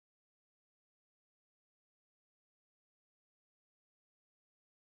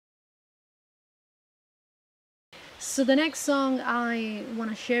So the next song I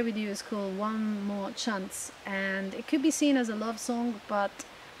want to share with you is called One More Chance, and it could be seen as a love song, but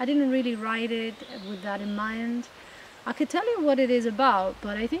I didn't really write it with that in mind. I could tell you what it is about,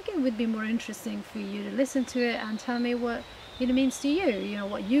 but I think it would be more interesting for you to listen to it and tell me what it means to you, you know,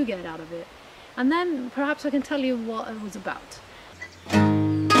 what you get out of it. And then perhaps I can tell you what it was about.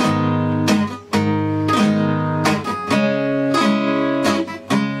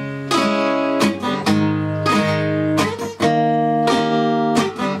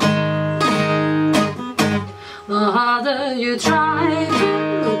 The harder you try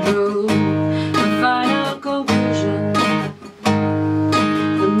to go and find a conclusion,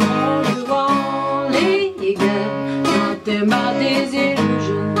 the more you only get nothing but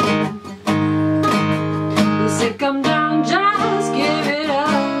disillusion. You say come down, just give it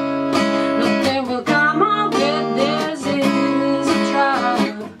up, nothing will come of it, this is a trial.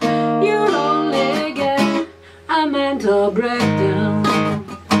 You'll only get a mental breakdown.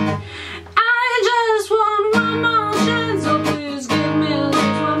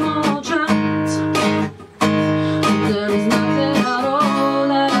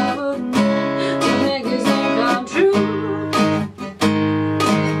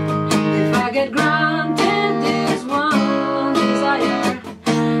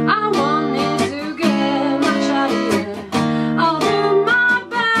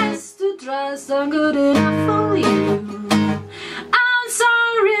 I'm good enough for you. I'm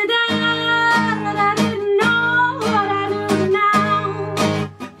sorry that I didn't know what I do now,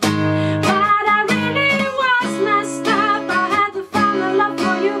 but I really was messed up. I had to find a love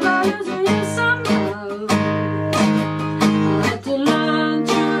for you by losing you somehow. I had to learn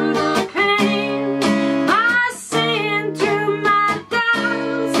through the pain by seeing through my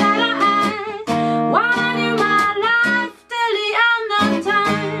doubts that I wanted you my life till the end of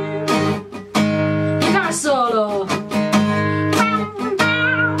time. Solo.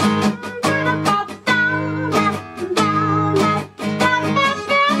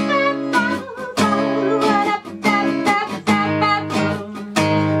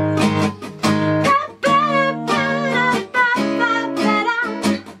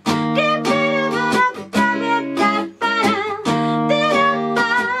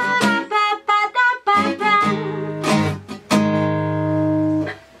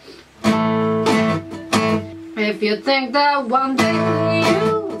 If you think that one day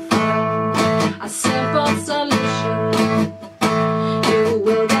you'll find a simple solution, you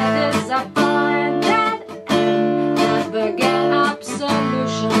will get disappointed and never get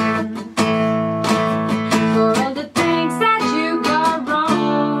absolution. For all the things that you got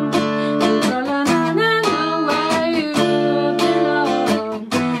wrong, you don't know where you belong.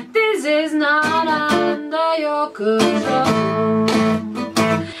 This is not under your control.